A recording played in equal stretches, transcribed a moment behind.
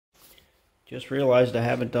Just realized I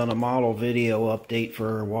haven't done a model video update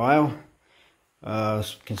for a while.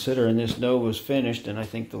 Considering this Nova was finished, and I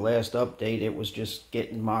think the last update it was just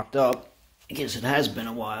getting mocked up. I guess it has been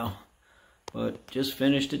a while, but just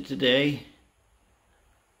finished it today.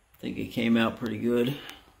 I think it came out pretty good.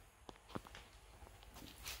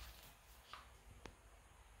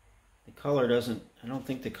 The color doesn't, I don't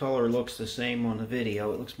think the color looks the same on the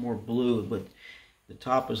video. It looks more blue, but the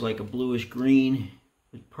top is like a bluish green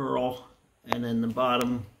with pearl, and then the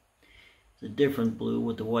bottom is a different blue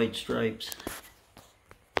with the white stripes.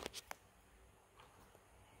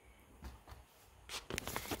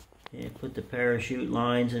 And put the parachute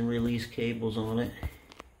lines and release cables on it.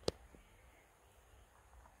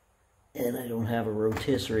 And I don't have a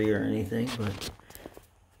rotisserie or anything, but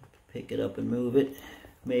pick it up and move it.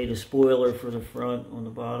 Made a spoiler for the front on the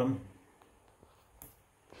bottom.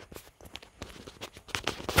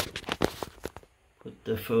 Put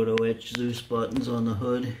the photo etch Zeus buttons on the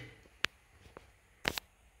hood.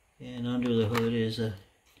 And under the hood is a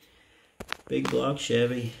big block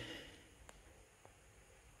Chevy.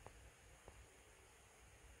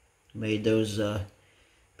 Made those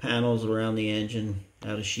panels around the engine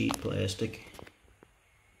out of sheet plastic.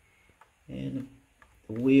 And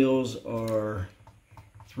the wheels are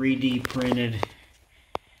 3D printed. I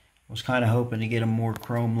was kind of hoping to get them more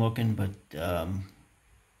chrome looking, but I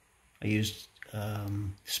used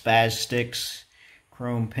Spaz Sticks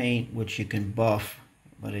chrome paint, which you can buff,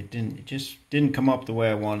 but it just didn't come up the way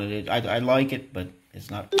I wanted it. I like it, but it's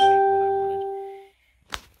not quite what I wanted.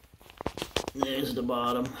 There's the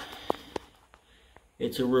bottom.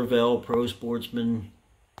 It's a Revell Pro Sportsman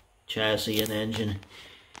chassis and engine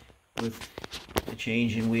with the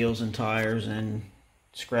change in wheels and tires and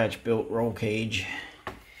scratch built roll cage.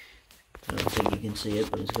 I don't think you can see it,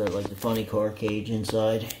 but it's got like the funny car cage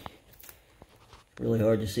inside. It's really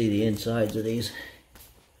hard to see the insides of these.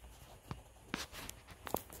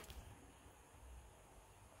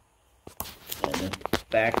 And the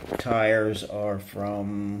back tires are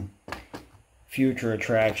from Future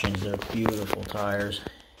Attractions. They're beautiful tires.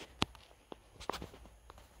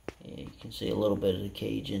 And you can see a little bit of the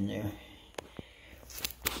cage in there.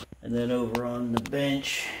 And then over on the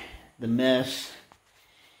bench, the mess.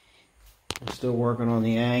 I'm still working on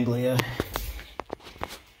the Anglia,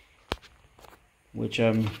 which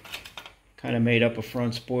I'm kind of made up a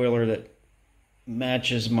front spoiler that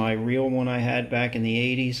matches my real one I had back in the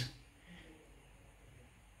 80s.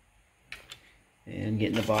 And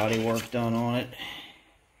getting the body work done on it.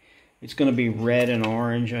 It's going to be red and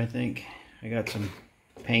orange, I think. I got some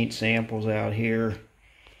paint samples out here.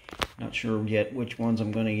 Not sure yet which ones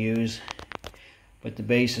I'm going to use. But the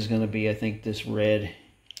base is going to be, I think, this red.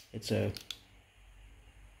 It's a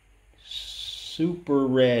super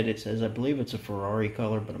red. It says, I believe it's a Ferrari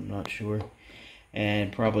color, but I'm not sure.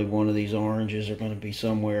 And probably one of these oranges are going to be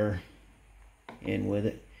somewhere in with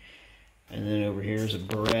it. And then over here is a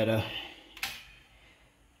Beretta,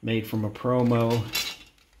 made from a promo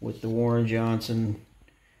with the Warren Johnson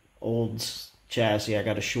old chassis. I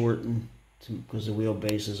got to shorten because the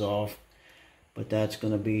wheelbase is off. But that's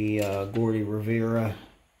going to be Gordy Rivera.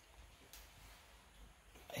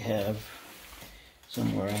 I have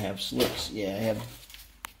somewhere, I have Slicks. Yeah,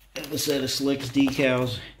 I have a set of Slicks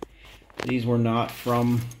decals. These were not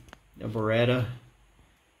from a Beretta,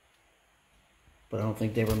 but I don't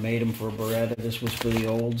think they ever made them for a Beretta. This was for the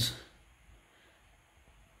olds.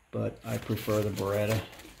 But I prefer the Beretta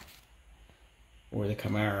or the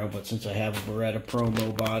Camaro, but since I have a Beretta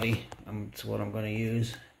promo body, it's what I'm going to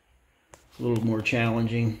use. A little more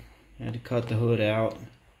challenging. I had to cut the hood out.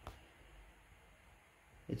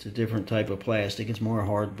 It's a different type of plastic. It's more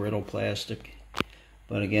hard, brittle plastic.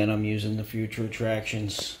 But again, I'm using the Future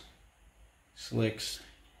Attractions Slicks.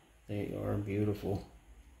 They are beautiful.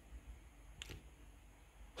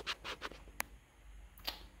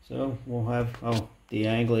 So we'll have, the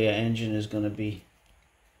Anglia engine is going to be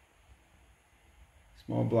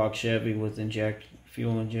small block Chevy with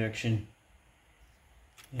fuel injection.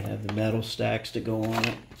 You have the metal stacks to go on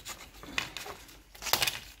it.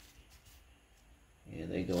 Yeah,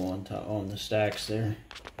 they go on top on the stacks there.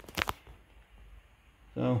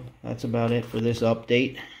 So that's about it for this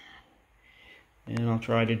update. And I'll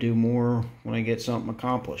try to do more when I get something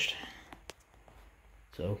accomplished.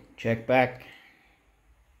 So check back.